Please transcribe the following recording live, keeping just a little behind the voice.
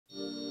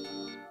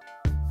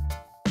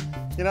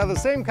You know, the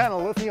same kind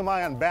of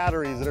lithium-ion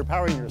batteries that are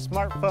powering your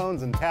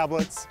smartphones and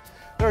tablets,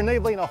 they're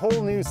enabling a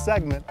whole new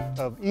segment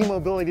of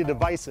e-mobility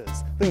devices,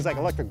 things like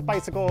electric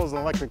bicycles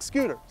and electric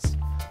scooters.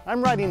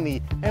 I'm riding the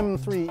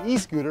M3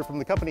 e-scooter from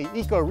the company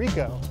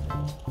EcoReco.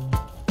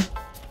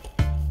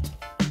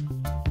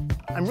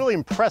 I'm really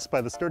impressed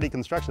by the sturdy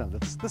construction of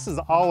this. This is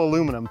all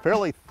aluminum,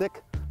 fairly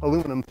thick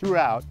aluminum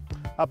throughout.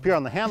 Up here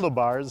on the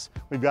handlebars,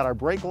 we've got our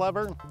brake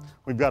lever,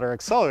 we've got our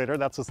accelerator,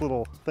 that's this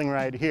little thing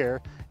right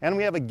here, and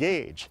we have a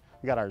gauge.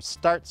 We got our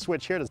start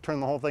switch here to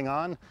turn the whole thing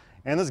on,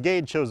 and this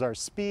gauge shows our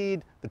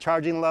speed, the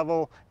charging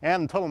level,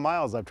 and the total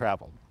miles I've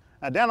traveled.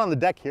 Now down on the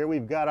deck here,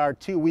 we've got our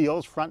two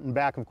wheels, front and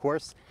back of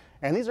course,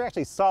 and these are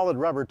actually solid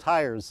rubber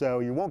tires, so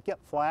you won't get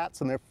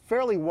flats, and they're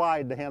fairly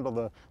wide to handle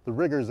the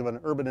rigors of an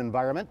urban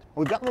environment.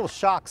 We've got little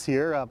shocks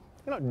here.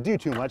 You don't do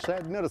too much. I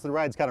notice the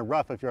ride's kind of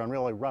rough if you're on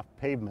really rough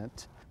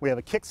pavement. We have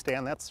a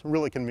kickstand, that's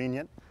really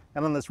convenient.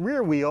 And on this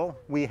rear wheel,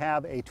 we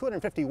have a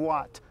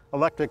 250-watt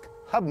electric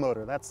hub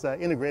motor that's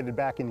integrated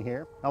back in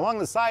here. Along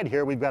the side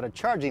here, we've got a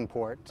charging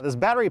port. This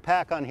battery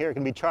pack on here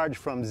can be charged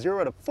from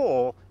 0 to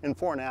full in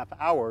 4.5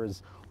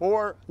 hours,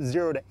 or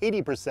 0 to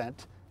 80%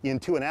 in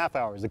 2.5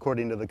 hours,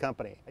 according to the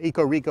company.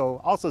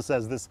 EcoReco also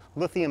says this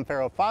lithium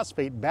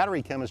ferrophosphate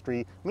battery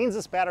chemistry means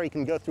this battery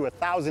can go through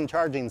 1,000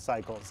 charging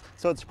cycles.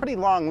 So it's pretty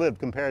long-lived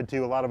compared to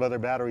a lot of other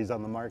batteries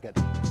on the market.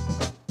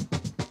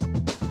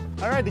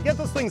 All right, to get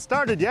this thing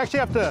started, you actually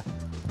have to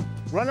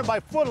run it by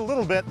foot a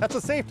little bit. That's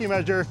a safety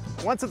measure.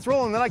 Once it's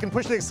rolling, then I can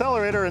push the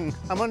accelerator and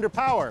I'm under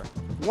power.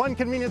 One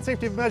convenient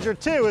safety measure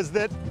too is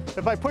that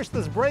if I push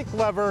this brake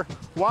lever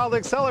while the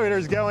accelerator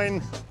is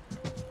going,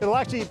 it'll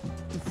actually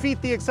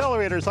feet the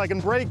accelerator so I can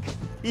brake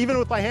even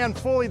with my hand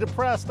fully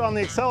depressed on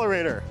the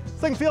accelerator. This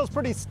thing feels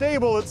pretty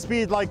stable at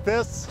speed like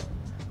this,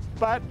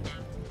 but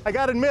I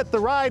gotta admit the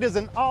ride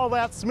isn't all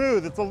that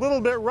smooth. It's a little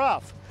bit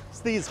rough. It's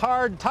these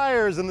hard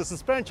tires and the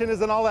suspension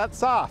isn't all that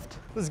soft.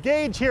 This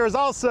gauge here is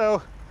also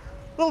a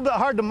little bit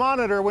hard to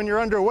monitor when you're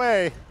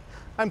underway.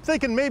 I'm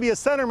thinking maybe a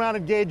center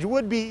mounted gauge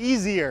would be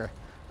easier.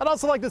 I'd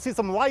also like to see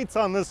some lights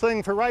on this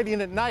thing for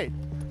riding at night.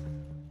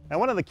 Now,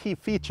 one of the key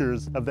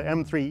features of the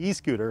M3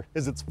 e-scooter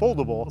is it's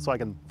foldable, so I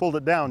can fold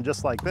it down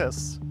just like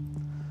this.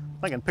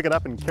 I can pick it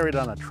up and carry it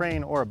on a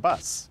train or a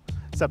bus.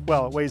 Except,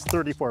 well, it weighs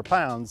 34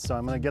 pounds, so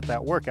I'm gonna get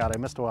that workout I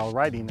missed while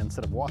riding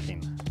instead of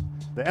walking.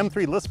 The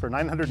M3 lists for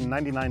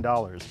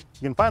 $999. You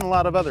can find a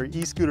lot of other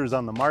e-scooters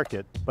on the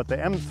market, but the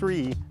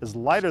M3 is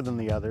lighter than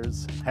the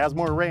others, has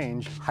more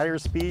range, higher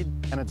speed,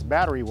 and its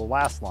battery will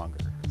last longer.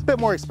 It's a bit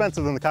more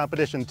expensive than the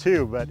competition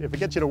too, but if it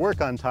gets you to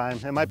work on time,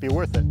 it might be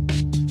worth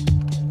it.